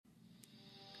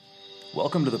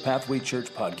Welcome to the Pathway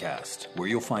Church podcast, where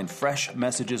you'll find fresh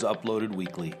messages uploaded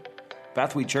weekly.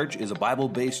 Pathway Church is a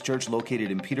Bible-based church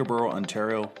located in Peterborough,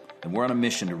 Ontario, and we're on a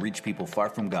mission to reach people far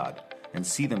from God and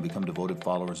see them become devoted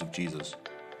followers of Jesus.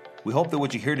 We hope that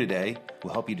what you hear today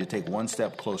will help you to take one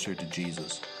step closer to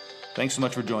Jesus. Thanks so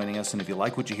much for joining us, and if you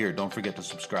like what you hear, don't forget to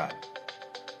subscribe.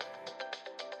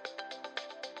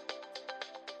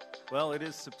 Well, it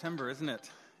is September, isn't it?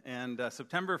 And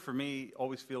September for me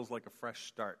always feels like a fresh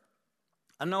start.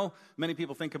 I know many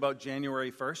people think about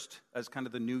January 1st as kind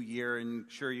of the new year, and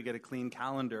sure, you get a clean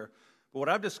calendar. But what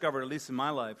I've discovered, at least in my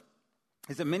life,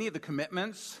 is that many of the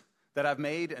commitments that I've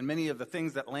made and many of the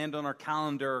things that land on our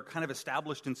calendar are kind of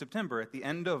established in September. At the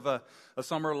end of a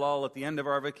summer lull, at the end of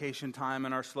our vacation time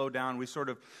and our slowdown, we sort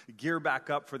of gear back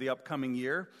up for the upcoming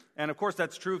year. And of course,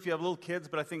 that's true if you have little kids,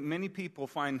 but I think many people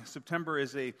find September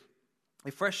is a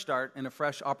fresh start and a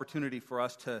fresh opportunity for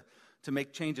us to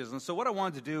make changes. And so what I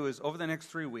wanted to do is, over the next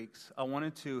 3 weeks, I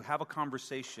wanted to have a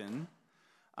conversation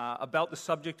about the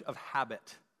subject of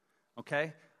habit,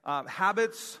 okay?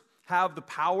 Habits have the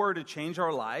power to change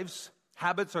our lives.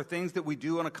 Habits are things that we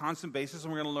do on a constant basis,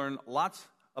 and we're going to learn lots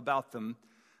about them.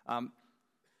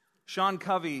 Sean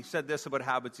Covey said this about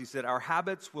habits. He said, "Our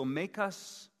habits will make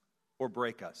us or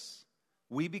break us.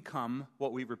 We become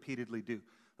what we repeatedly do."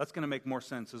 That's going to make more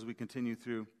sense as we continue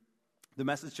through the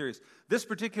message series. This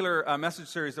particular message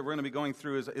series that we're going to be going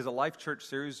through is a Life Church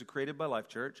series created by Life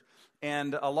Church.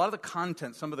 And a lot of the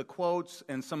content, some of the quotes,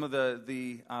 and some of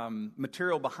the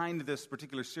material behind this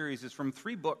particular series is from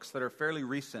 3 books that are fairly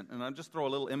recent. And I'll just throw a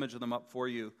little image of them up for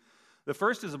you. The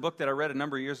first is a book that I read a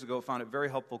number of years ago, found it very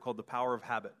helpful, called The Power of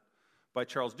Habit by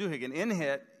Charles Duhigg. And in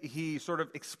it, he sort of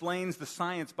explains the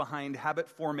science behind habit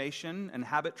formation and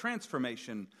habit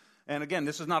transformation. And again,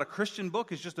 this is not a Christian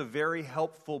book. It's just a very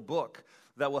helpful book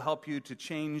that will help you to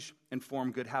change and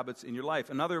form good habits in your life.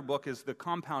 Another book is The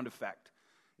Compound Effect,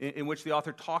 in which the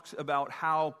author talks about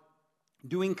how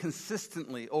doing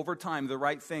consistently over time the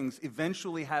right things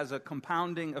eventually has a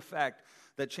compounding effect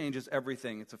that changes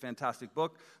everything. It's a fantastic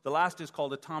book. The last is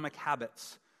called Atomic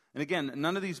Habits. And again,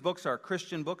 none of these books are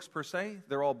Christian books per se.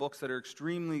 They're all books that are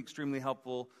extremely, extremely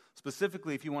helpful.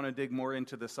 Specifically, if you want to dig more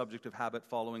into the subject of habit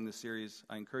following the series,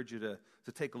 I encourage you to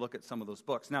take a look at some of those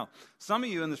books. Now, some of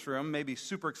you in this room may be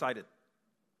super excited.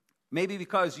 Maybe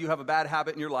because you have a bad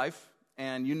habit in your life,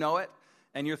 and you know it,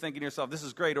 and you're thinking to yourself, this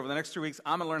is great, over the next 3 weeks,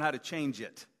 I'm going to learn how to change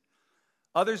it.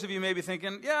 Others of you may be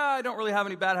thinking, yeah, I don't really have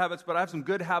any bad habits, but I have some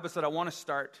good habits that I want to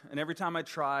start, and every time I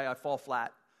try, I fall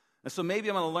flat. And so maybe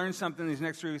I'm going to learn something these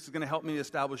next 3 weeks that's going to help me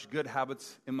establish good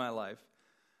habits in my life.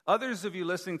 Others of you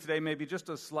listening today may be just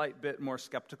a slight bit more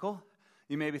skeptical.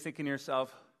 You may be thinking to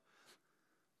yourself,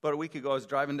 about a week ago I was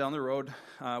driving down the road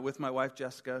with my wife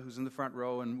Jessica, who's in the front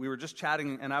row, and we were just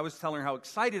chatting, and I was telling her how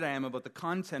excited I am about the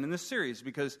content in this series,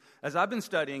 because as I've been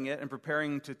studying it and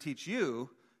preparing to teach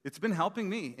you, it's been helping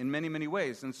me in many, many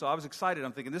ways. And so I was excited.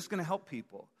 I'm thinking, this is going to help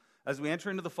people. As we enter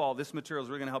into the fall, this material is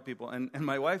really going to help people. And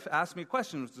my wife asked me a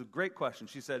question. It was a great question.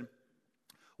 She said,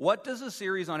 what does a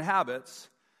series on habits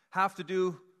have to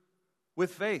do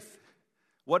with faith?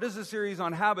 What does a series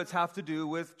on habits have to do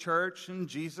with church and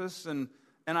Jesus? And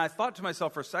I thought to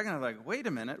myself for a second, I was like, wait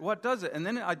a minute, what does it? And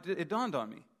then it dawned on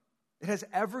me. It has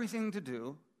everything to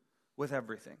do with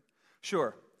everything.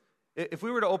 Sure, if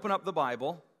we were to open up the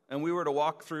Bible and we were to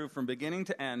walk through from beginning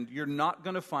to end, you're not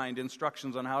going to find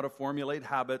instructions on how to formulate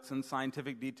habits and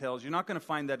scientific details. You're not going to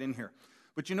find that in here.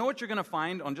 But you know what you're going to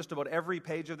find on just about every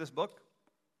page of this book?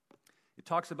 It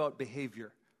talks about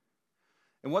behavior.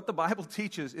 And what the Bible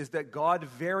teaches is that God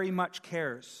very much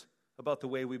cares about the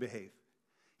way we behave.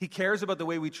 He cares about the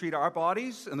way we treat our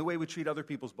bodies and the way we treat other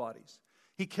people's bodies.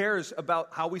 He cares about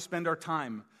how we spend our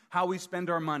time, how we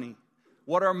spend our money,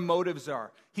 what our motives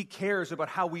are. He cares about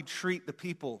how we treat the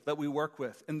people that we work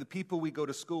with and the people we go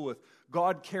to school with.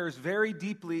 God cares very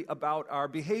deeply about our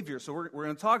behavior. So we're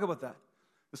going to talk about that.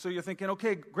 So you're thinking,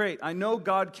 okay, great. I know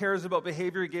God cares about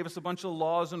behavior. He gave us a bunch of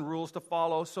laws and rules to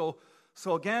follow.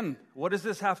 So again, what does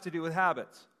this have to do with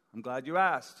habits? I'm glad you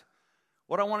asked.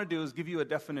 What I want to do is give you a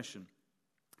definition.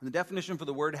 And the definition for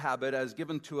the word habit, as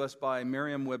given to us by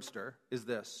Merriam-Webster, is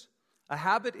this. A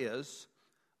habit is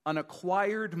an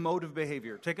acquired mode of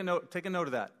behavior. Take a note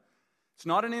of that. It's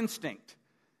not an instinct.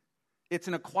 It's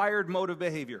an acquired mode of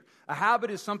behavior. A habit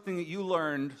is something that you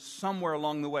learned somewhere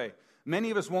along the way.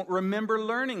 Many of us won't remember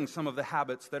learning some of the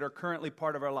habits that are currently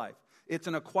part of our life. It's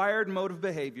an acquired mode of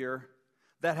behavior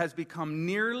that has become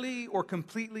nearly or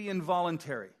completely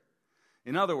involuntary.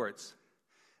 In other words,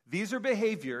 these are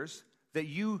behaviors that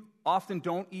you often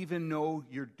don't even know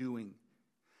you're doing.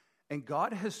 And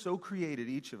God has so created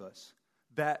each of us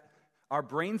that our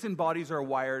brains and bodies are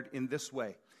wired in this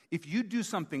way. If you do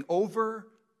something over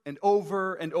and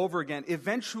over and over again,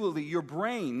 eventually your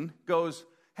brain goes,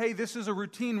 hey, this is a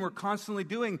routine we're constantly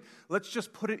doing. Let's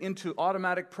just put it into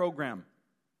automatic program.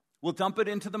 We'll dump it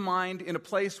into the mind in a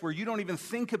place where you don't even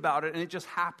think about it, and it just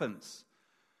happens.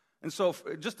 And so,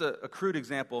 just a crude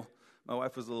example, my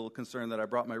wife was a little concerned that I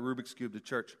brought my Rubik's Cube to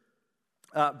church.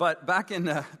 But back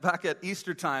at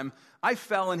Easter time, I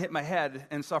fell and hit my head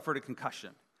and suffered a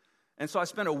concussion. And so I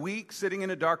spent a week sitting in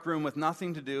a dark room with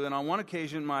nothing to do. And on one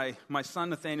occasion, my son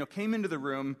Nathaniel came into the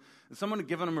room, and someone had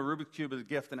given him a Rubik's Cube as a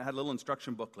gift, and it had a little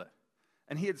instruction booklet.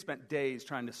 And he had spent days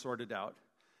trying to sort it out.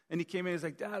 And he came in, he's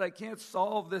like, Dad, I can't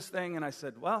solve this thing. And I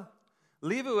said, well,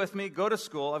 leave it with me, go to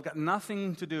school. I've got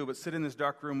nothing to do but sit in this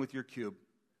dark room with your cube.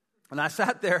 And I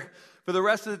sat there for the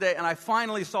rest of the day, and I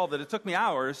finally solved it. It took me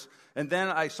hours, and then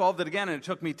I solved it again, and it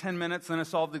took me 10 minutes, and I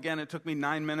solved it again, and it took me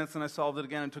 9 minutes, and I solved it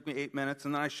again, and it took me 8 minutes,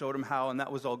 and then I showed him how, and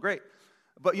that was all great.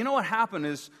 But you know what happened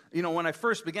is, when I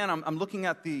first began, I'm looking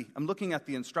at the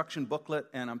instruction booklet,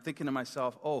 and I'm thinking to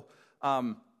myself,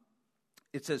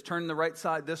 it says turn the right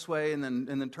side this way, and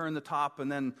then turn the top,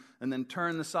 and then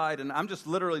turn the side, and I'm just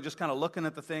literally just kind of looking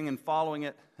at the thing and following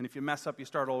it, and if you mess up, you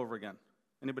start all over again.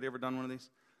 Anybody ever done one of these?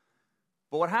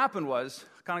 But what happened was,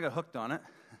 I kind of got hooked on it.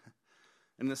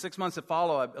 And in the 6 months that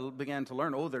follow, I began to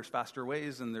learn, there's faster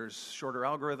ways, and there's shorter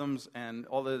algorithms, and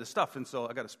all of this stuff. And so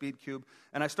I got a speed cube.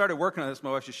 And I started working on this.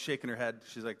 My wife's just shaking her head.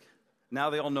 She's like, now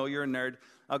they all know you're a nerd.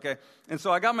 Okay. And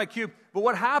so I got my cube. But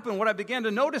what happened, what I began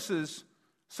to notice is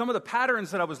some of the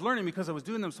patterns that I was learning, because I was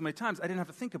doing them so many times, I didn't have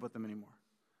to think about them anymore.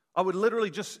 I would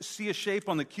literally just see a shape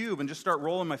on the cube and just start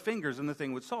rolling my fingers, and the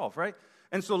thing would solve, right?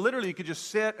 And so literally you could just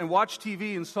sit and watch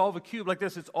TV and solve a cube like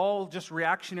this. It's all just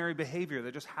reactionary behavior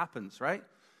that just happens, right?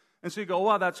 And so you go,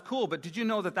 wow, that's cool. But did you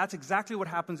know that that's exactly what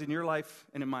happens in your life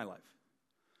and in my life?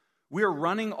 We are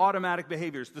running automatic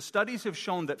behaviors. The studies have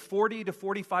shown that 40 to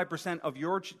 45% of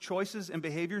your choices and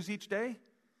behaviors each day,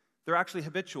 they're actually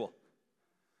habitual.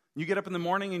 You get up in the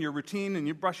morning in your routine and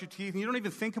you brush your teeth and you don't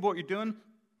even think about what you're doing.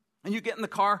 And you get in the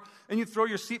car and you throw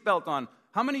your seatbelt on.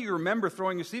 How many of you remember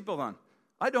throwing your seatbelt on?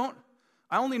 I don't.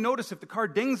 I only notice if the car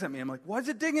dings at me. I'm like, why is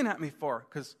it dinging at me for?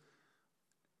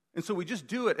 And so we just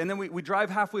do it. And then we drive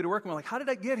halfway to work, and we're like, how did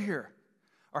I get here?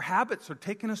 Our habits are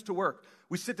taking us to work.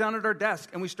 We sit down at our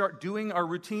desk, and we start doing our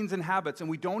routines and habits, and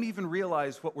we don't even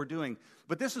realize what we're doing.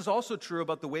 But this is also true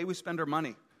about the way we spend our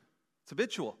money. It's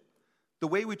habitual. The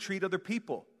way we treat other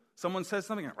people. Someone says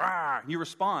something, and you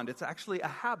respond. It's actually a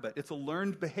habit. It's a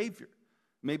learned behavior.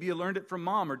 Maybe you learned it from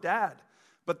mom or dad.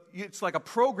 But it's like a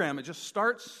program. It just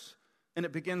starts and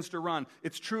it begins to run.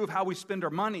 It's true of how we spend our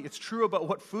money. It's true about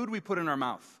what food we put in our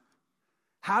mouth.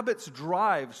 Habits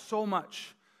drive so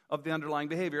much of the underlying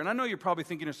behavior. And I know you're probably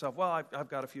thinking to yourself, well, I've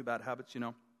got a few bad habits,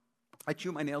 I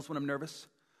chew my nails when I'm nervous.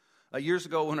 Years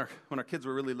ago, when our kids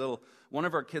were really little, one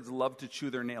of our kids loved to chew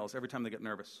their nails every time they get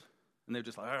nervous. And they're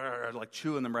just like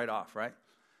chewing them right off, right?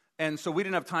 And so we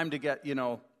didn't have time to get,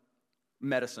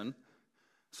 medicine.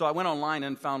 So I went online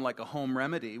and found like a home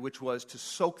remedy, which was to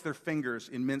soak their fingers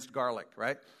in minced garlic,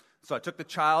 right? So I took the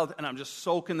child, and I'm just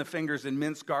soaking the fingers in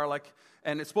minced garlic,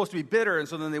 and it's supposed to be bitter, and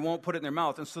so then they won't put it in their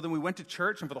mouth. And so then we went to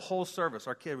church, and for the whole service,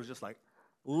 our kid was just like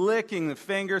licking the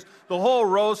fingers. The whole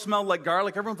row smelled like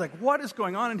garlic. Everyone's like, what is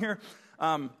going on in here?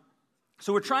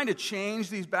 So we're trying to change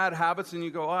these bad habits, and you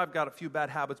go, I've got a few bad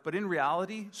habits. But in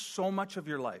reality, so much of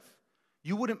your life,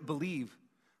 you wouldn't believe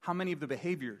how many of the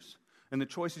behaviors and the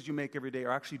choices you make every day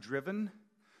are actually driven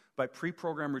by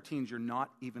pre-programmed routines you're not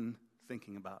even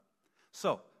thinking about.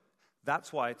 So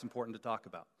that's why it's important to talk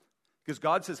about. Because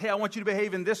God says, hey, I want you to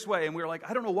behave in this way. And we're like,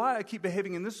 I don't know why I keep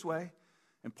behaving in this way.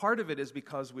 And part of it is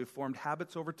because we've formed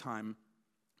habits over time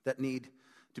that need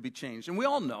to be changed. And we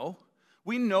all know.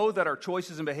 We know that our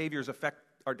choices and behaviors affect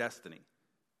our destiny.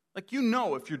 Like,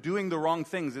 if you're doing the wrong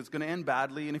things, it's going to end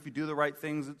badly. And if you do the right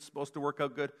things, it's supposed to work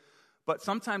out good. But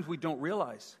sometimes we don't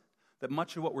realize that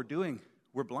much of what we're doing,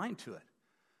 we're blind to it.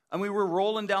 And we were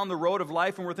rolling down the road of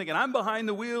life, and we're thinking, I'm behind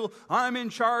the wheel, I'm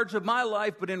in charge of my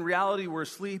life, but in reality, we're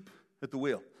asleep at the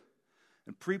wheel.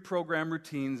 And pre-programmed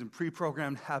routines and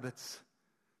pre-programmed habits.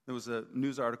 There was a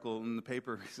news article in the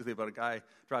paper recently about a guy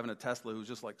driving a Tesla who was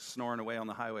just like snoring away on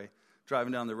the highway,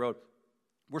 driving down the road.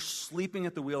 We're sleeping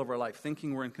at the wheel of our life,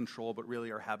 thinking we're in control, but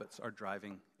really our habits are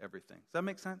driving everything. Does that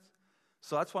make sense?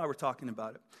 So that's why we're talking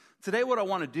about it. Today what I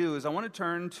want to do is I want to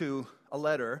turn to a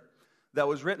letter that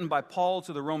was written by Paul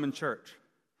to the Roman church.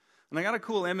 And I got a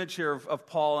cool image here of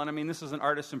Paul, and I mean this is an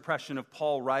artist's impression of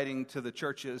Paul writing to the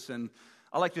churches. And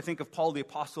I like to think of Paul the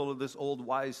apostle, of this old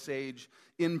wise sage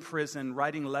in prison,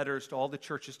 writing letters to all the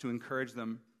churches to encourage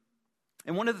them.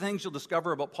 And one of the things you'll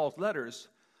discover about Paul's letters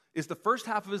is the first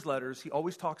half of his letters, he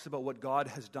always talks about what God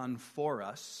has done for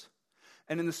us.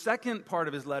 And in the second part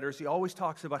of his letters, he always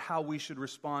talks about how we should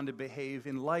respond and behave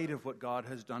in light of what God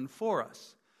has done for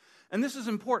us. And this is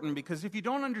important because if you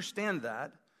don't understand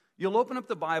that, you'll open up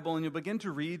the Bible and you'll begin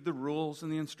to read the rules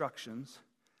and the instructions,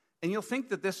 and you'll think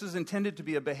that this is intended to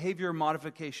be a behavior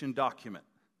modification document.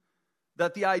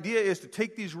 That the idea is to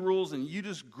take these rules and you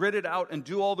just grit it out and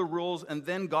do all the rules, and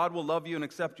then God will love you and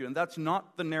accept you. And that's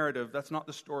not the narrative. That's not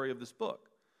the story of this book.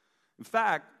 In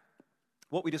fact,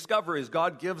 what we discover is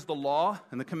God gives the law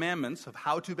and the commandments of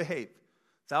how to behave.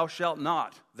 Thou shalt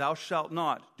not,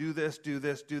 do this, do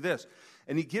this, do this.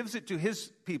 And he gives it to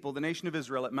his people, the nation of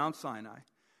Israel, at Mount Sinai.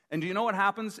 And do you know what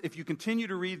happens? If you continue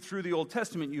to read through the Old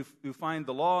Testament, you find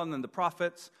the law and then the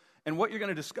prophets. And what you're going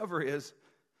to discover is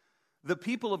the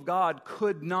people of God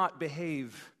could not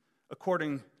behave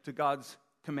according to God's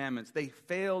commandments. They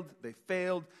failed.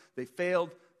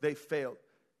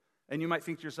 And you might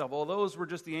think to yourself, oh, those were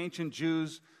just the ancient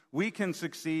Jews. We can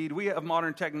succeed. We have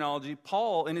modern technology.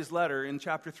 Paul, in his letter in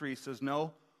chapter 3, says,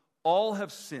 no, all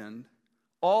have sinned.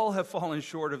 All have fallen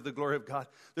short of the glory of God.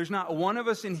 There's not one of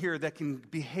us in here that can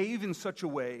behave in such a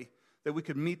way that we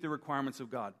could meet the requirements of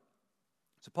God.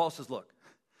 So Paul says, look,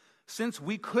 since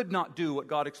we could not do what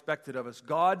God expected of us,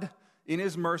 God, in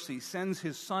his mercy, sends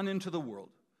his Son into the world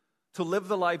to live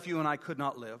the life you and I could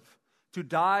not live, to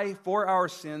die for our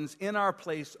sins in our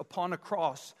place upon a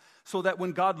cross, so that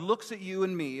when God looks at you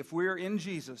and me, if we're in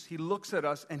Jesus, he looks at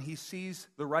us and he sees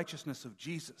the righteousness of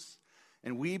Jesus.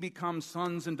 And we become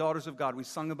sons and daughters of God. We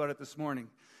sung about it this morning.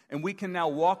 And we can now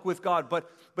walk with God. But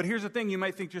here's the thing. You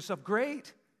might think to yourself,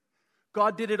 great.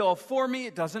 God did it all for me.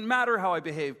 It doesn't matter how I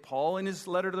behave. Paul, in his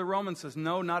letter to the Romans, says,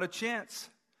 no, not a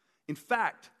chance. In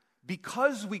fact,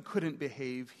 because we couldn't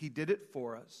behave, he did it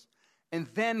for us. And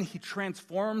then he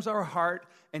transforms our heart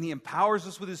and he empowers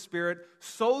us with his Spirit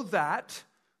so that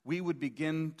we would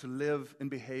begin to live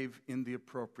and behave in the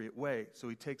appropriate way. So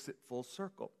he takes it full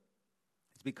circle.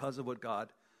 It's because of what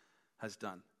God has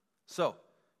done. So,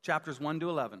 chapters 1 to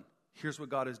 11, here's what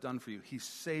God has done for you. He's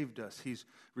saved us. He's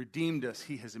redeemed us.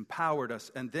 He has empowered us.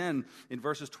 And then in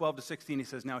verses 12 to 16, he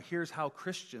says, now here's how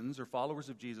Christians or followers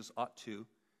of Jesus ought to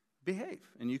behave.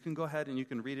 And you can go ahead and you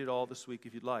can read it all this week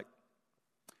if you'd like.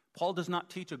 Paul does not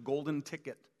teach a golden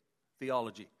ticket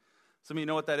theology. Some of you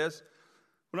know what that is?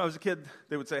 When I was a kid,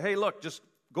 they would say, hey, look, just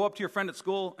go up to your friend at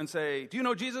school and say, do you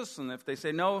know Jesus? And if they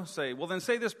say no, say, well, then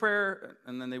say this prayer.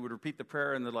 And then they would repeat the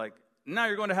prayer, and they're like, now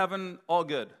you're going to heaven, all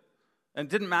good. And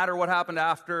it didn't matter what happened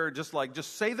after, just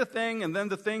say the thing, and then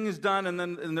the thing is done.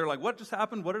 And they're like, what just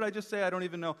happened? What did I just say? I don't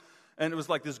even know. And it was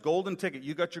like this golden ticket.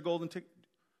 You got your golden ticket?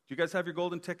 Do you guys have your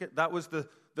golden ticket? That was the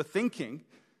thinking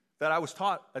that I was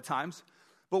taught at times.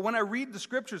 But when I read the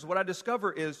scriptures, what I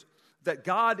discover is that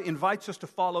God invites us to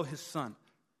follow his Son.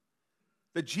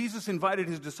 That Jesus invited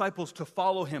his disciples to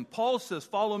follow him. Paul says,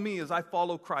 follow me as I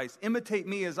follow Christ. Imitate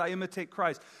me as I imitate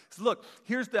Christ. So look,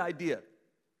 here's the idea.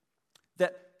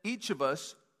 That each of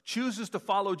us chooses to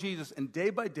follow Jesus, and day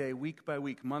by day, week by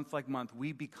week, month like month,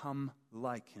 we become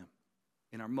like him.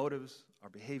 In our motives, our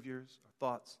behaviors, our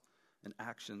thoughts, and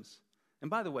actions. And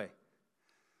by the way,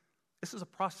 this is a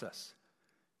process.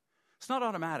 It's not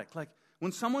automatic. Like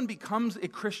when someone becomes a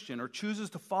Christian or chooses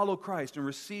to follow Christ and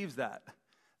receives that,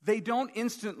 they don't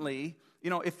instantly,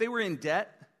 if they were in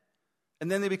debt and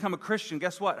then they become a Christian,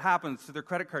 guess what happens to their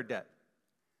credit card debt?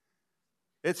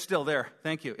 It's still there.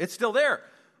 Thank you. It's still there,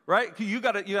 right? Now you're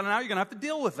going to have to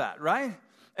deal with that, right?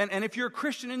 And if you're a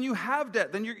Christian and you have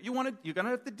debt, then you're going to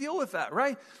have to deal with that,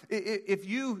 right? If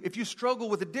you struggle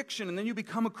with addiction and then you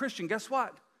become a Christian, guess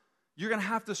what? You're going to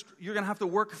have to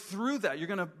work through that. You're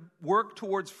going to work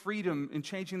towards freedom in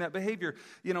changing that behavior.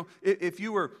 If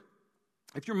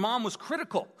your mom was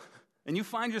critical and you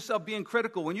find yourself being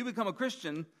critical, when you become a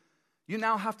Christian, you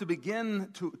now have to begin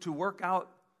to work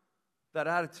out that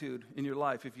attitude in your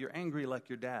life. If you're angry like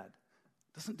your dad,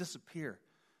 it doesn't disappear.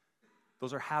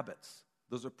 Those are habits.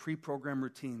 Those are pre-programmed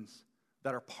routines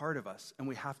that are part of us, and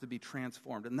we have to be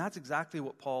transformed. And that's exactly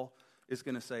what Paul is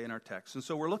going to say in our text. And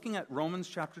so we're looking at Romans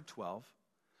chapter 12,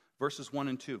 verses 1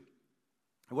 and 2.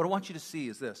 And what I want you to see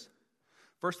is this.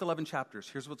 First 11 chapters,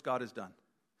 here's what God has done.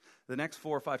 The next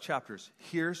 4 or 5 chapters,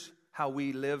 here's how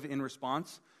we live in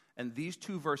response. And these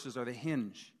 2 verses are the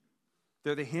hinge.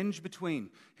 They're the hinge between,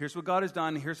 here's what God has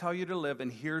done, here's how you're to live,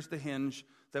 and here's the hinge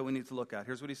that we need to look at.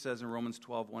 Here's what he says in Romans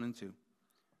 12, 1 and 2.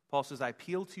 Paul says, I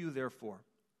appeal to you, therefore,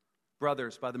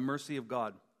 brothers, by the mercy of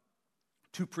God,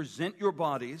 to present your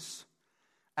bodies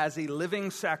as a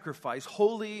living sacrifice,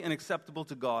 holy and acceptable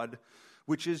to God,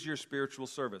 which is your spiritual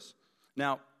service.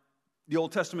 Now, the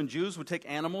Old Testament Jews would take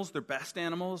animals, their best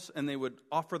animals, and they would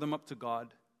offer them up to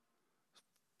God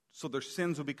so their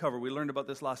sins will be covered. We learned about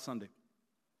this last Sunday.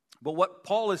 But what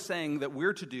Paul is saying that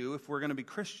we're to do, if we're going to be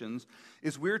Christians,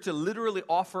 is we're to literally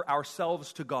offer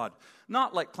ourselves to God.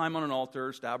 Not like climb on an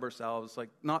altar, stab ourselves, like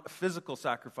not a physical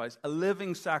sacrifice, a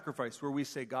living sacrifice where we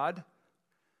say, God,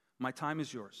 my time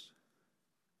is yours.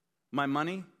 My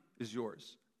money is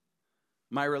yours.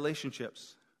 My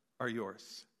relationships are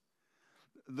yours.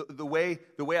 The way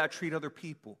I treat other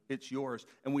people, it's yours.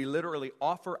 And we literally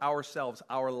offer ourselves,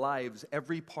 our lives,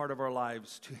 every part of our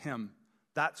lives to Him.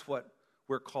 That's what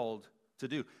we're called to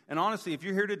do. And honestly, if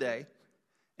you're here today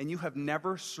and you have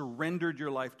never surrendered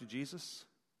your life to Jesus,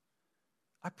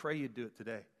 I pray you do it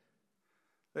today.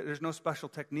 There's no special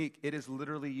technique. It is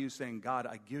literally you saying, God,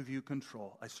 I give you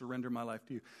control. I surrender my life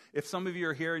to you. If some of you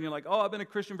are here and you're like, oh, I've been a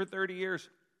Christian for 30 years.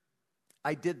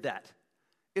 I did that.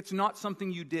 It's not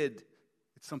something you did.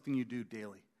 It's something you do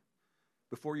daily.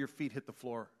 Before your feet hit the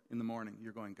floor in the morning,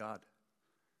 you're going, God,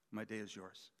 my day is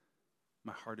yours.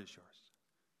 My heart is yours.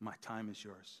 My time is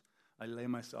yours. I lay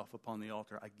myself upon the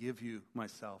altar. I give you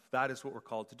myself. That is what we're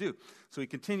called to do. So he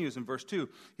continues in verse 2.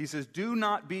 He says, do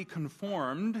not be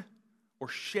conformed or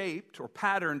shaped or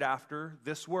patterned after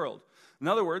this world. In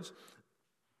other words,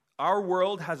 our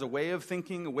world has a way of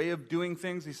thinking, a way of doing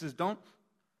things. He says, don't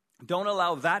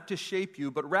allow that to shape you,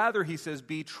 but rather, he says,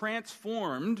 be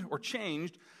transformed or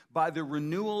changed by the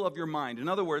renewal of your mind. In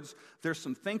other words, there's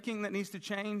some thinking that needs to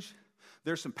change.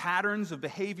 There's some patterns of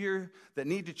behavior that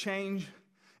need to change.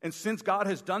 And since God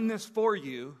has done this for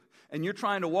you, and you're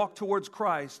trying to walk towards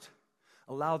Christ,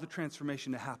 allow the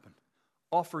transformation to happen.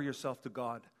 Offer yourself to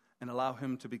God and allow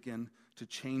Him to begin to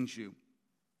change you.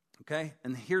 Okay?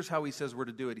 And here's how he says we're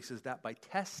to do it. He says that by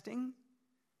testing,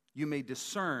 you may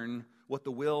discern what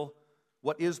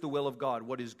is the will of God,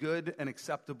 what is good and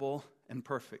acceptable and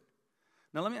perfect.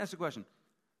 Now let me ask you a question.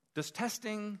 Does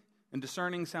testing and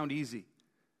discerning sound easy?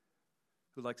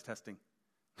 Who likes testing?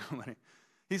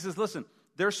 He says, listen,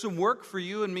 there's some work for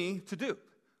you and me to do.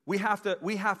 We have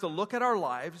to look at our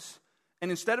lives,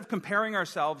 and instead of comparing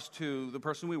ourselves to the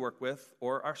person we work with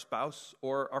or our spouse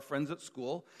or our friends at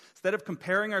school, instead of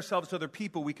comparing ourselves to other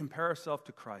people, we compare ourselves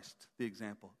to Christ, the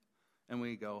example. And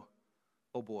we go,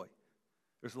 oh boy,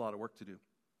 there's a lot of work to do.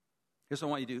 Here's what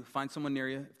I want you to do. Find someone near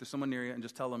you, if there's someone near you, and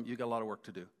just tell them you got a lot of work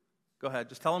to do. Go ahead.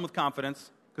 Just tell them with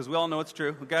confidence, because we all know it's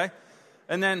true, okay?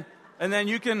 And then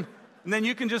you can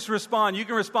just respond. You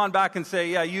can respond back and say,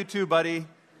 yeah, you too, buddy.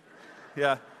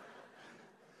 Yeah.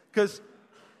 Because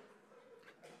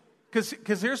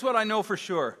here's what I know for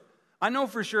sure. I know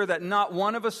for sure that not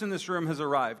one of us in this room has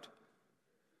arrived.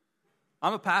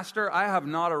 I'm a pastor. I have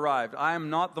not arrived. I am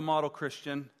not the model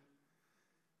Christian.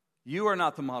 You are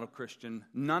not the model Christian.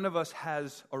 None of us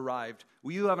has arrived.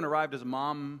 You haven't arrived as a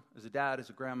mom, as a dad, as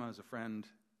a grandma, as a friend,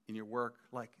 in your work.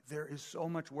 Like, there is so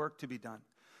much work to be done.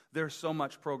 There's so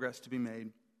much progress to be made.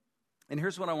 And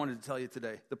here's what I wanted to tell you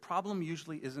today. The problem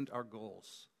usually isn't our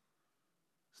goals.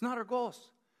 It's not our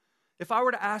goals. If I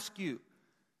were to ask you,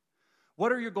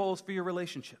 what are your goals for your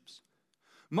relationships?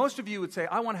 Most of you would say,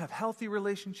 I want to have healthy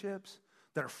relationships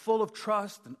that are full of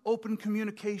trust and open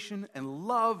communication and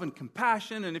love and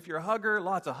compassion. And if you're a hugger,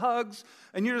 lots of hugs.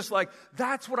 And you're just like,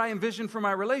 that's what I envision for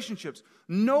my relationships.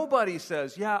 Nobody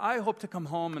says, yeah, I hope to come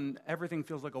home and everything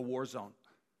feels like a war zone.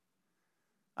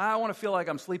 I want to feel like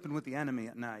I'm sleeping with the enemy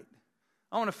at night.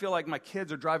 I want to feel like my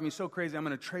kids are driving me so crazy I'm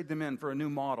going to trade them in for a new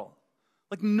model.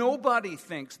 Like, nobody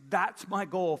thinks that's my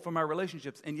goal for my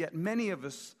relationships. And yet many of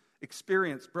us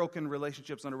experience broken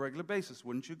relationships on a regular basis.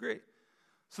 Wouldn't you agree?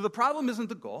 So the problem isn't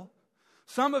the goal.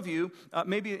 Some of you,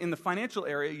 maybe in the financial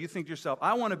area, you think to yourself,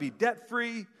 I want to be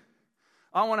debt-free.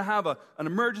 I want to have an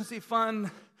emergency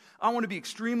fund. I want to be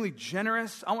extremely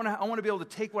generous. I want to be able to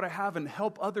take what I have and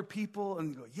help other people.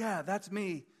 And you go, yeah, that's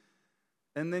me.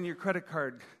 And then your credit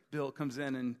card bill comes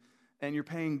in and you're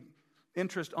paying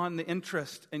interest on the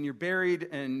interest, and you're buried,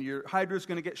 and your hydra's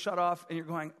going to get shut off, and you're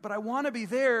going, but I want to be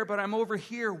there, but I'm over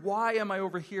here. Why am I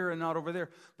over here and not over there?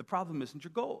 The problem isn't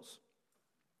your goals.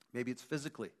 Maybe it's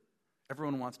physically.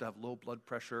 Everyone wants to have low blood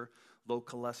pressure, low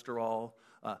cholesterol,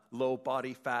 low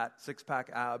body fat, six-pack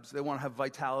abs. They want to have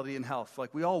vitality and health.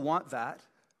 Like, we all want that,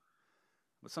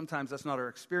 but sometimes that's not our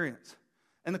experience.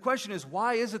 And the question is,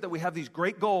 why is it that we have these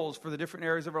great goals for the different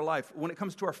areas of our life? When it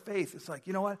comes to our faith, it's like,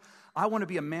 you know what? I want to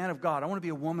be a man of God. I want to be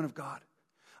a woman of God.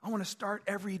 I want to start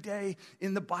every day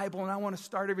in the Bible, and I want to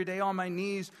start every day on my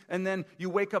knees. And then you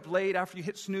wake up late after you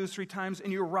hit snooze 3 times,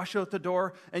 and you rush out the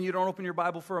door, and you don't open your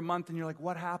Bible for a month, and you're like,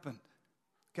 what happened?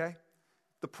 Okay?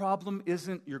 The problem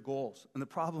isn't your goals, and the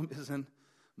problem isn't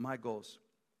my goals.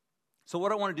 So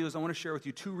what I want to do is I want to share with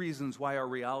you 2 reasons why our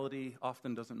reality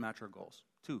often doesn't match our goals.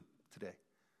 2 today.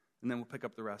 And then we'll pick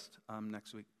up the rest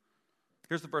next week.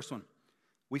 Here's the first one.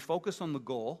 We focus on the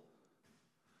goal,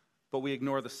 but we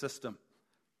ignore the system.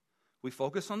 We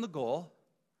focus on the goal,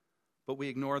 but we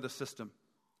ignore the system.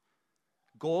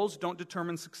 Goals don't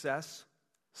determine success.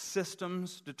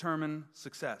 Systems determine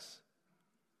success.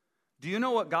 Do you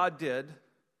know what God did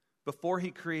before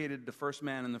he created the first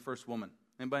man and the first woman?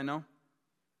 Anybody know?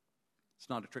 It's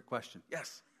not a trick question.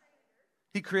 Yes.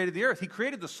 He created the earth. He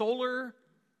created the solar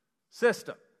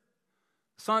system.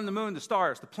 The sun, the moon, the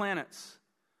stars, the planets,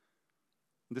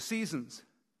 the seasons.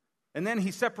 And then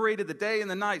he separated the day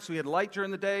and the night. So he had light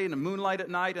during the day and the moonlight at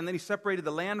night. And then he separated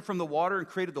the land from the water and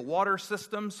created the water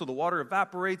system. So the water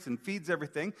evaporates and feeds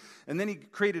everything. And then he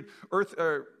created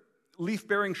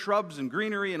leaf-bearing shrubs and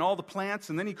greenery and all the plants.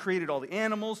 And then he created all the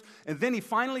animals. And then he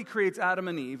finally creates Adam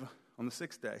and Eve on the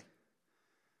sixth day.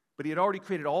 But he had already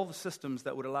created all the systems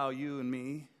that would allow you and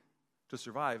me to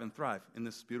survive and thrive in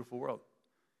this beautiful world.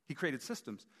 He created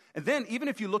systems. And then even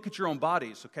if you look at your own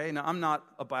bodies, okay, now I'm not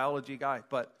a biology guy,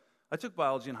 but I took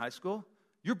biology in high school.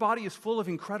 Your body is full of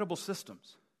incredible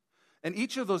systems. And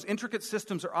each of those intricate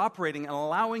systems are operating and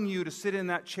allowing you to sit in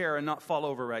that chair and not fall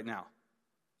over right now.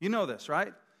 You know this,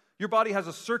 right? Your body has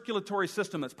a circulatory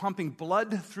system that's pumping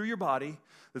blood through your body,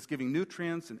 that's giving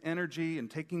nutrients and energy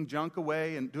and taking junk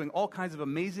away and doing all kinds of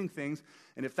amazing things.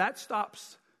 And if that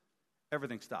stops,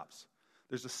 everything stops.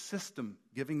 There's a system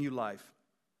giving you life.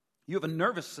 You have a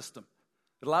nervous system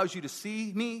that allows you to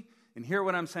see me and hear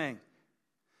what I'm saying.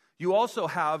 You also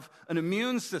have an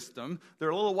immune system. There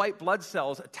are little white blood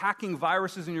cells attacking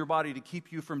viruses in your body to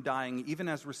keep you from dying, even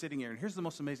as we're sitting here. And here's the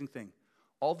most amazing thing.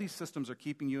 All these systems are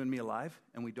keeping you and me alive,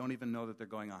 and we don't even know that they're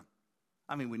going on.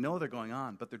 I mean, we know they're going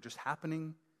on, but they're just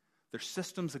happening. They're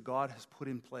systems that God has put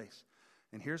in place.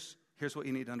 And here's what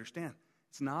you need to understand.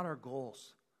 It's not our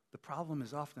goals. The problem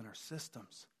is often our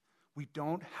systems. We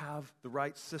don't have the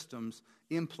right systems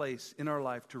in place in our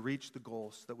life to reach the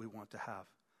goals that we want to have.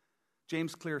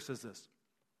 James Clear says this: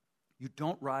 you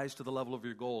don't rise to the level of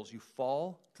your goals, you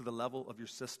fall to the level of your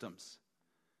systems.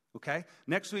 Okay?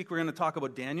 Next week we're going to talk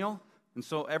about Daniel. And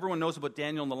so everyone knows about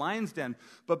Daniel in the lion's den.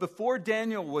 But before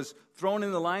Daniel was thrown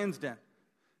in the lion's den,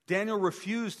 Daniel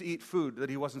refused to eat food that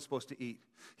he wasn't supposed to eat.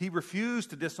 He refused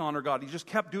to dishonor God. He just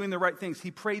kept doing the right things.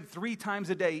 He prayed 3 times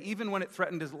a day, even when it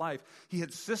threatened his life. He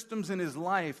had systems in his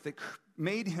life that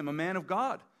made him a man of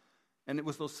God. And it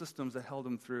was those systems that held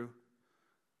him through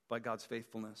by God's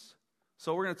faithfulness.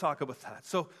 So we're going to talk about that.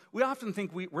 So we often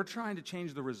think we're trying to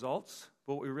change the results,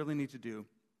 but what we really need to do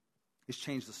is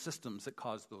change the systems that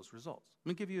cause those results.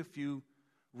 Let me give you a few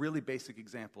really basic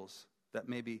examples that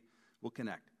maybe will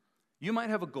connect. You might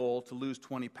have a goal to lose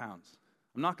 20 pounds.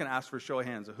 I'm not going to ask for a show of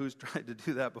hands of who's tried to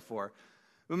do that before.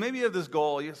 But maybe you have this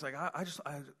goal. You're just like,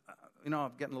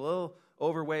 I'm getting a little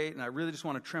overweight, and I really just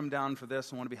want to trim down for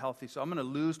this. I want to be healthy, so I'm going to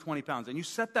lose 20 pounds. And you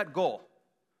set that goal.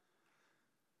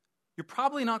 You're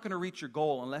probably not going to reach your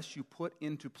goal unless you put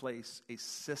into place a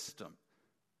system.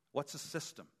 What's a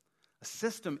system? A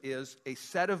system is a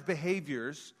set of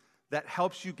behaviors that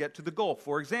helps you get to the goal.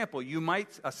 For example,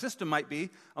 a system might be,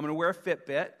 I'm going to wear a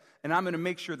Fitbit, and I'm going to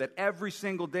make sure that every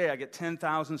single day I get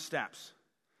 10,000 steps.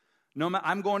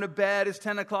 I'm going to bed, it's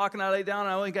 10 o'clock, and I lay down, and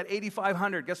I only got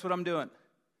 8,500. Guess what I'm doing?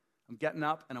 I'm getting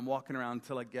up, and I'm walking around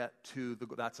until I get to the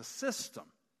goal. That's a system,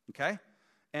 okay?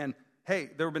 And hey,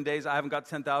 there have been days I haven't got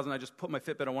 10,000. I just put my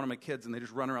Fitbit on one of my kids, and they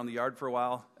just run around the yard for a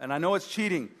while. And I know it's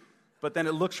cheating, but then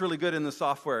it looks really good in the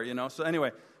software, you know. So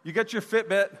anyway, you get your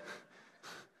Fitbit.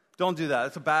 Don't do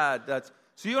that.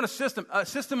 So you want a system. A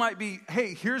system might be,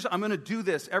 hey, I'm going to do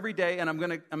this every day, and I'm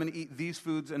going to eat these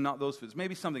foods and not those foods.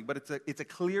 Maybe something, but it's a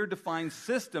clear, defined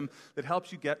system that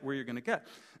helps you get where you're going to get.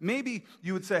 Maybe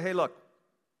you would say, hey, look,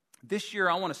 this year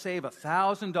I want to save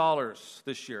 $1,000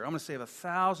 this year. I'm going to save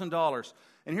 $1,000.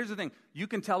 And here's the thing. You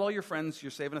can tell all your friends you're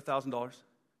saving $1,000.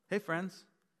 Hey, friends,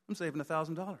 I'm saving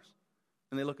 $1,000.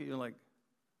 And they look at you like,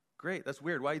 great, that's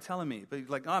weird. Why are you telling me? But you're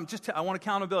like, I want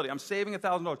accountability. I'm saving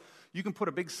 $1,000. You can put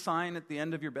a big sign at the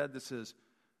end of your bed that says,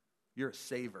 you're a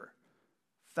saver,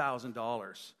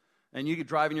 $1,000. And you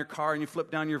drive in your car and you flip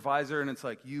down your visor and it's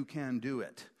like, you can do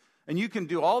it. And you can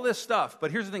do all this stuff.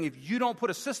 But here's the thing. If you don't put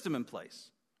a system in place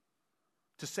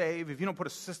to save, if you don't put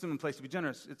a system in place to be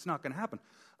generous, it's not going to happen.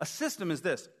 A system is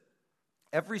this.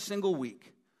 Every single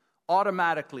week,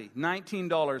 automatically,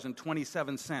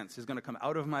 $19.27 is going to come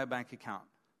out of my bank account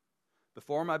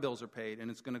before my bills are paid,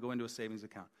 and it's going to go into a savings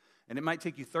account. And it might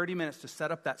take you 30 minutes to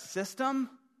set up that system,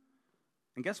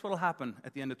 and guess what will happen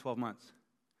at the end of 12 months?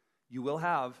 You will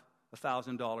have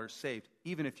 $1,000 saved,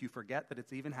 even if you forget that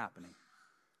it's even happening.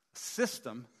 A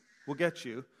system will get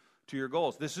you to your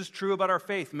goals. This is true about our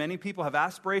faith. Many people have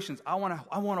aspirations. I want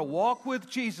to walk with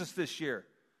Jesus this year.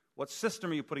 What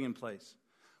system are you putting in place?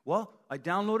 Well, I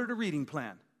downloaded a reading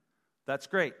plan. That's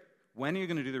great. When are you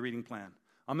going to do the reading plan?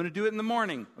 I'm going to do it in the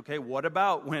morning. Okay, what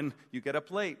about when you get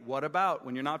up late? What about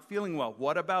when you're not feeling well?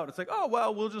 What about? It's like, oh,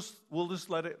 well, we'll just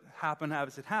let it happen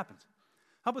as it happens.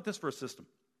 How about this for a system?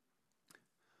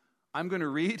 I'm going to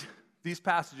read these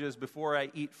passages before I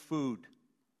eat food.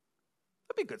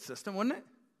 That'd be a good system, wouldn't it?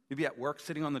 You'd be at work,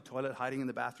 sitting on the toilet, hiding in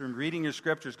the bathroom, reading your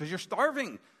scriptures because you're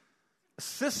starving. A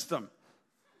system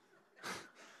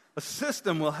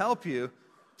will help you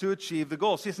to achieve the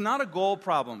goal. See, it's not a goal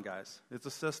problem, guys. It's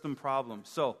a system problem.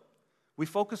 So we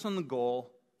focus on the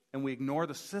goal and we ignore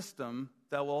the system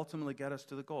that will ultimately get us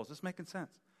to the goal. Is this making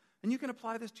sense? And you can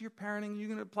apply this to your parenting. You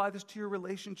can apply this to your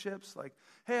relationships. Like,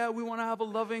 hey, we want to have a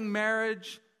loving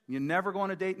marriage. You never go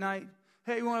on a date night.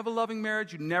 Hey, you want to have a loving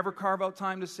marriage. You never carve out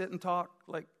time to sit and talk.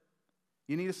 Like,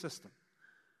 you need a system.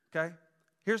 Okay?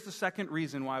 Here's the second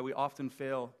reason why we often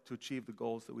fail to achieve the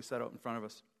goals that we set out in front of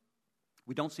us.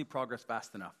 We don't see progress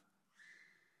fast enough.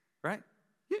 Right?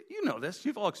 You know this.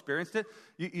 You've all experienced it.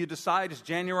 You decide it's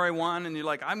January 1, and you're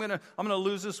like, I'm gonna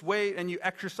lose this weight, and you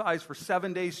exercise for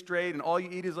 7 days straight, and all you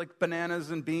eat is like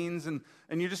bananas and beans, and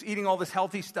you're just eating all this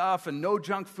healthy stuff and no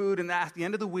junk food, and at the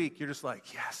end of the week, you're just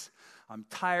like, yes, I'm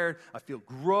tired, I feel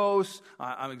gross,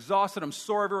 I'm exhausted, I'm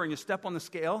sore everywhere, and you step on the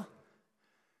scale,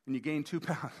 and you gain 2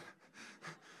 pounds.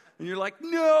 And you're like,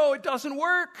 no, it doesn't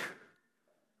work.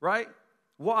 Right?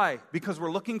 Why? Because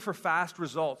we're looking for fast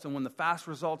results, and when the fast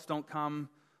results don't come,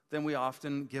 then we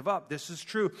often give up. This is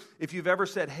true. If you've ever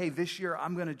said, hey, this year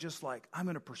I'm going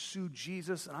to pursue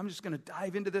Jesus, and I'm just going to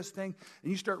dive into this thing,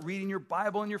 and you start reading your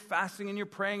Bible, and you're fasting, and you're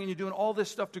praying, and you're doing all this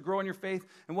stuff to grow in your faith,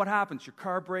 and what happens? Your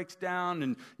car breaks down,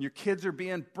 and your kids are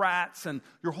being brats, and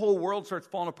your whole world starts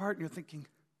falling apart, and you're thinking,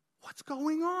 what's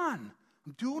going on?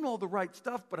 I'm doing all the right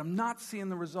stuff, but I'm not seeing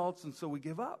the results, and so we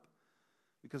give up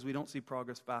because we don't see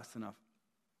progress fast enough.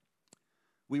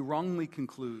 We wrongly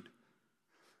conclude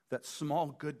that small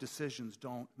good decisions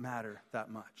don't matter that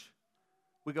much.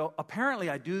 We go, apparently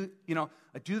I do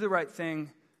the right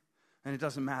thing and it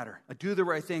doesn't matter. I do the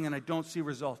right thing and I don't see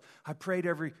results. I prayed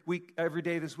every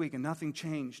day this week and nothing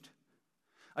changed.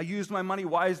 I used my money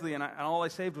wisely and all I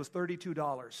saved was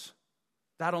 $32.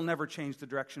 That'll never change the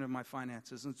direction of my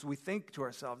finances. And so we think to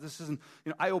ourselves,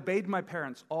 I obeyed my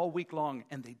parents all week long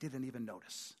and they didn't even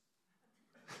notice.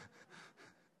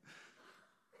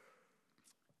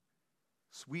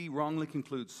 We wrongly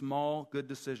conclude small, good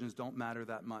decisions don't matter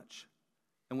that much.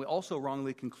 And we also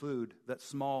wrongly conclude that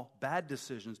small, bad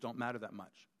decisions don't matter that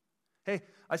much. Hey,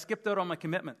 I skipped out on my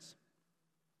commitments.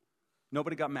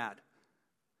 Nobody got mad.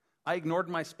 I ignored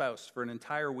my spouse for an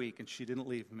entire week and she didn't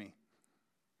leave me.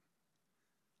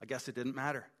 I guess it didn't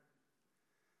matter.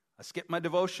 I skipped my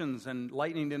devotions and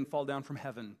lightning didn't fall down from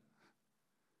heaven.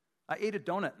 I ate a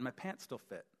donut and my pants still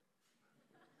fit.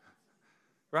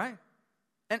 Right?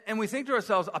 And we think to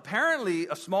ourselves, apparently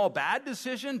a small bad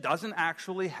decision doesn't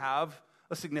actually have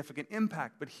a significant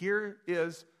impact. But here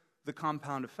is the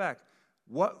compound effect.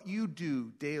 What you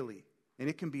do daily, and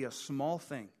it can be a small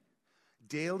thing,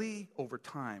 daily over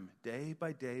time, day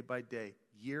by day by day,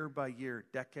 year by year,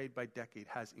 decade by decade,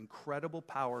 has incredible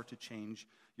power to change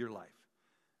your life.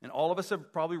 And all of us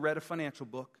have probably read a financial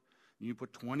book. You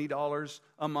put $20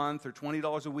 a month or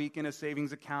 $20 a week in a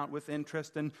savings account with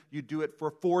interest, and you do it for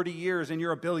 40 years, and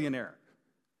you're a billionaire.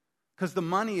 Because the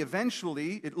money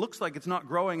eventually, it looks like it's not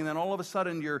growing, and then all of a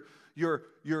sudden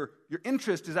your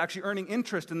interest is actually earning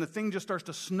interest, and the thing just starts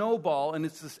to snowball, and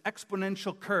it's this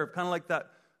exponential curve, kind of like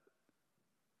that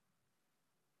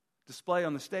display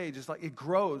on the stage. It's like it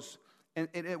grows, and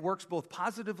it works both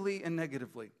positively and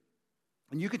negatively.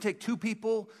 And you could take two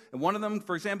people, and one of them,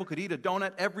 for example, could eat a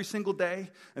donut every single day,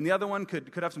 and the other one could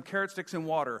have some carrot sticks and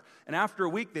water. And after a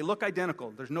week, they look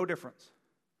identical. There's no difference.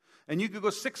 And you could go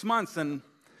 6 months, and,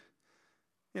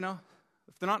 if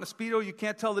they're not in a Speedo, you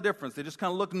can't tell the difference. They just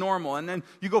kind of look normal. And then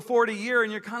you go forward a year,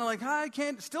 and you're kind of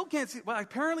like, still can't see. Well,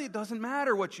 apparently it doesn't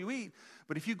matter what you eat.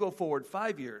 But if you go forward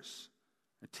 5 years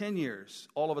or 10 years,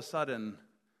 all of a sudden,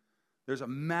 there's a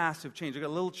massive change. I've got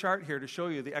a little chart here to show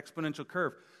you the exponential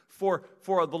curve. For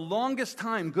the longest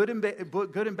time, good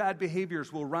and bad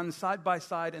behaviors will run side by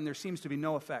side, and there seems to be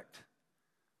no effect.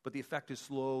 But the effect is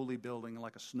slowly building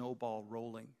like a snowball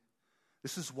rolling.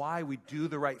 This is why we do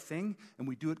the right thing, and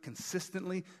we do it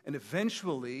consistently, and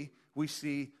eventually we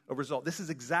see a result. This is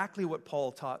exactly what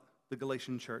Paul taught the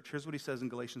Galatian church. Here's what he says in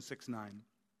Galatians 6:9.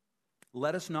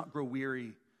 Let us not grow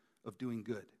weary of doing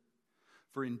good,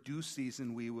 for in due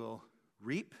season we will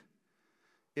reap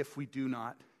if we do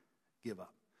not give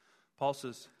up. Paul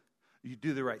says, you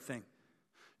do the right thing.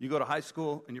 You go to high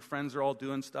school and your friends are all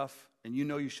doing stuff and you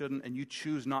know you shouldn't and you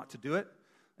choose not to do it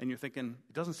and you're thinking,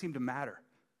 it doesn't seem to matter.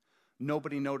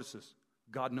 Nobody notices.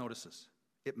 God notices.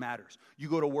 It matters. You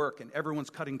go to work and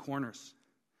everyone's cutting corners.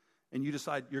 And you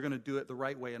decide you're going to do it the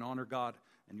right way and honor God.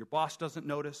 And your boss doesn't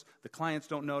notice. The clients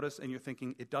don't notice. And you're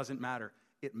thinking, it doesn't matter.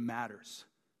 It matters.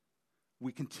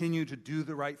 We continue to do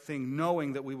the right thing,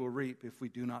 knowing that we will reap if we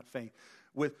do not faint.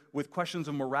 With questions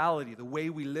of morality, the way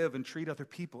we live and treat other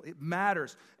people, it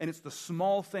matters. And it's the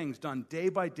small things done day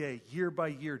by day, year by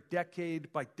year,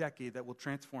 decade by decade that will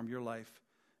transform your life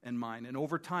and mine. And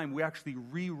over time, we actually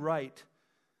rewrite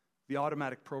the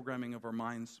automatic programming of our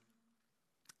minds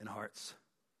and hearts.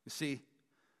 You see,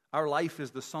 our life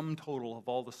is the sum total of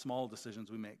all the small decisions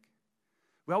we make.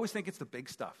 We always think it's the big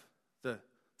stuff, the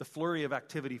flurry of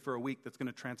activity for a week that's going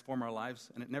to transform our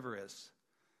lives, and it never is.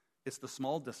 It's the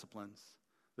small disciplines,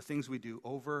 the things we do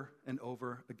over and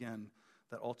over again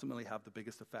that ultimately have the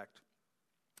biggest effect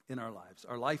in our lives.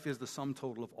 Our life is the sum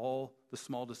total of all the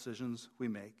small decisions we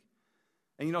make.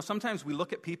 And sometimes we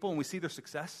look at people and we see their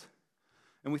success,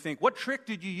 and we think, what trick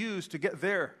did you use to get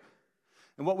there?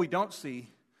 And what we don't see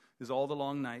is all the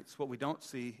long nights. What we don't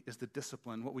see is the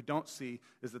discipline. What we don't see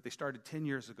is that they started 10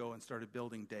 years ago and started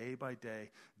building day by day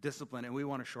discipline, and we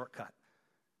want a shortcut.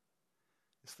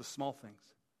 It's the small things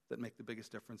that make the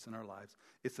biggest difference in our lives.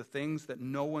 It's the things that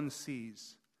no one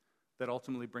sees that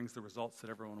ultimately brings the results that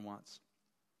everyone wants.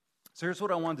 So here's what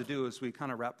I wanted to do as we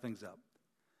kind of wrap things up.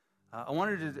 I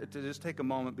wanted to just take a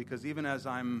moment, because even as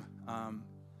I've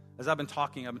been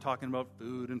talking about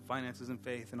food and finances and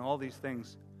faith and all these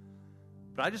things.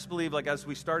 But I just believe, as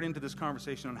we start into this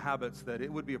conversation on habits, that it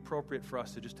would be appropriate for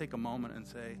us to just take a moment and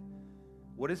say,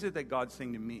 what is it that God's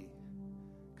saying to me?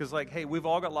 Because, hey, we've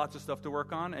all got lots of stuff to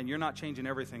work on, and you're not changing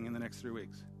everything in the next 3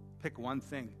 weeks. Pick one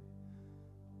thing.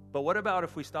 But what about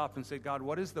if we stop and say, God,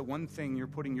 what is the one thing you're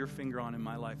putting your finger on in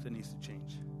my life that needs to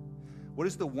change? What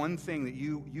is the one thing that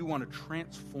you want to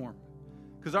transform?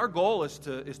 Because our goal is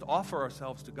to offer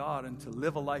ourselves to God and to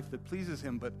live a life that pleases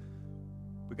Him. But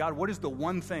God, what is the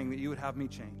one thing that you would have me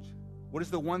change? What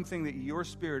is the one thing that your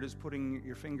Spirit is putting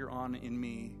your finger on in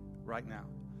me right now?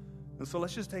 And so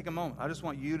let's just take a moment. I just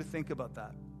want you to think about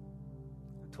that,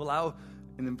 to allow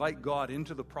and invite God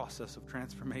into the process of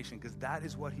transformation, because that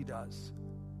is what He does.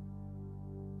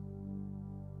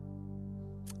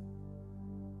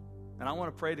 And I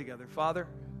want to pray together. Father,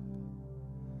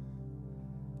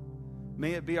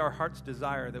 may it be our heart's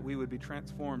desire that we would be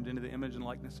transformed into the image and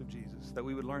likeness of Jesus, that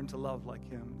we would learn to love like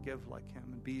Him, give like Him,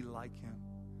 and be like Him.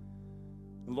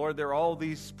 And Lord, there are all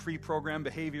these pre-programmed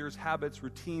behaviors, habits,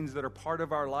 routines that are part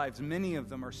of our lives. Many of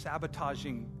them are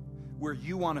sabotaging where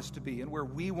you want us to be and where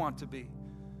we want to be.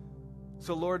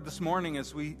 So Lord, this morning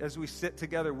as we sit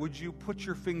together, would you put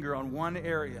your finger on one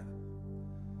area?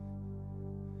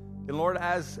 And Lord,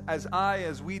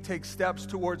 as we take steps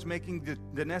towards making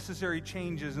the necessary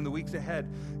changes in the weeks ahead,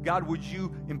 God, would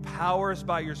you empower us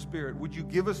by your Spirit? Would you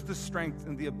give us the strength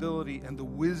and the ability and the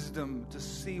wisdom to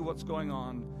see what's going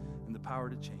on and the power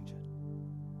to change it?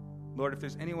 Lord, if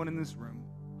there's anyone in this room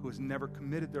who has never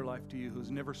committed their life to you, who's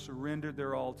never surrendered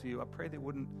their all to you, I pray they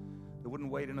wouldn't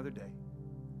wait another day.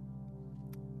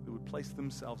 They would place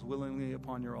themselves willingly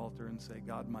upon your altar and say,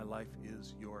 God, my life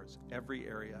is yours. Every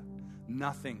area,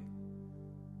 nothing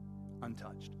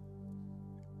untouched.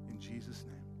 In Jesus'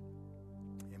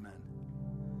 name, amen.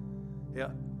 Yeah.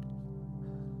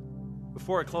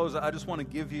 Before I close, I just want to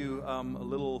give you a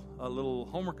little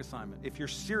homework assignment. If you're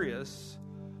serious,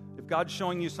 if God's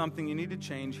showing you something you need to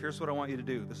change, here's what I want you to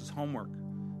do. This is homework.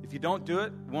 If you don't do it,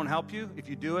 it won't help you. If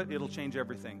you do it, it'll change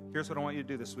everything. Here's what I want you to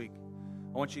do this week.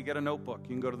 I want you to get a notebook. You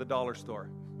can go to the dollar store.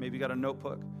 Maybe you got a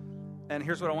notebook. And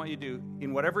here's what I want you to do.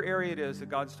 In whatever area it is that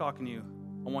God's talking to you,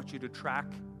 I want you to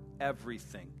track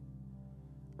everything.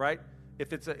 Right?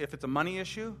 If it's a money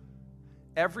issue,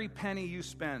 every penny you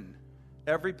spend,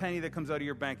 every penny that comes out of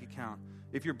your bank account,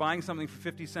 if you're buying something for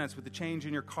 50 cents with the change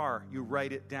in your car, you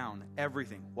write it down.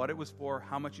 Everything. What it was for,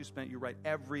 how much you spent, you write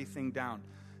everything down.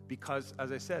 Because,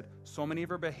 as I said, so many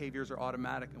of our behaviors are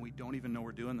automatic and we don't even know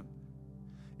we're doing them.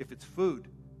 If it's food,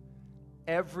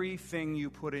 everything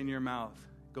you put in your mouth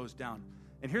goes down.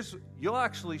 And you'll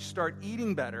actually start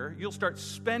eating better, you'll start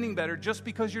spending better just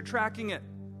because you're tracking it.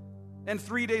 And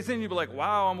 3 days in, you'll be like,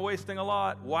 wow, I'm wasting a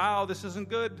lot. Wow, this isn't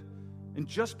good. And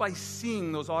just by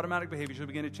seeing those automatic behaviors, you'll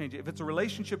begin to change it. If it's a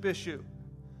relationship issue,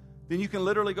 then you can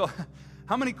literally go,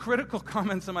 how many critical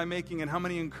comments am I making and how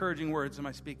many encouraging words am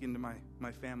I speaking to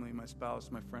my family, my spouse,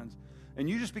 my friends? And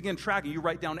you just begin tracking. You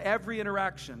write down every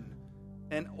interaction.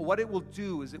 And what it will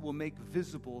do is it will make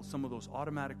visible some of those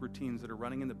automatic routines that are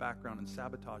running in the background and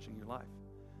sabotaging your life.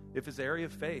 If it's an area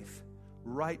of faith,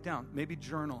 write down, maybe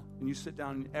journal, and you sit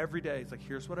down every day. It's like,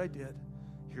 here's what I did.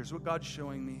 Here's what God's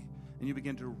showing me. and you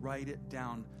begin to write it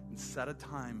down and set a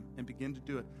time and begin to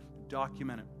do it,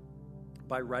 document it.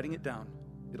 By writing it down,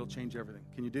 it'll change everything.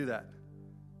 Can you do that?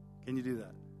 Can you do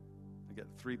that? I get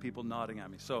 3 people nodding at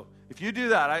me. So if you do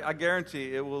that, I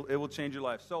guarantee it will change your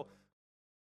life. So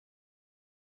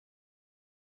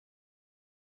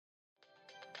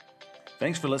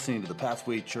thanks for listening to the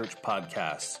Pathway Church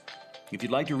podcast. If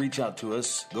you'd like to reach out to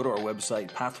us, go to our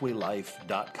website,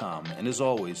 pathwaylife.com. And as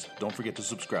always, don't forget to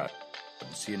subscribe.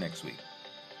 See you next week.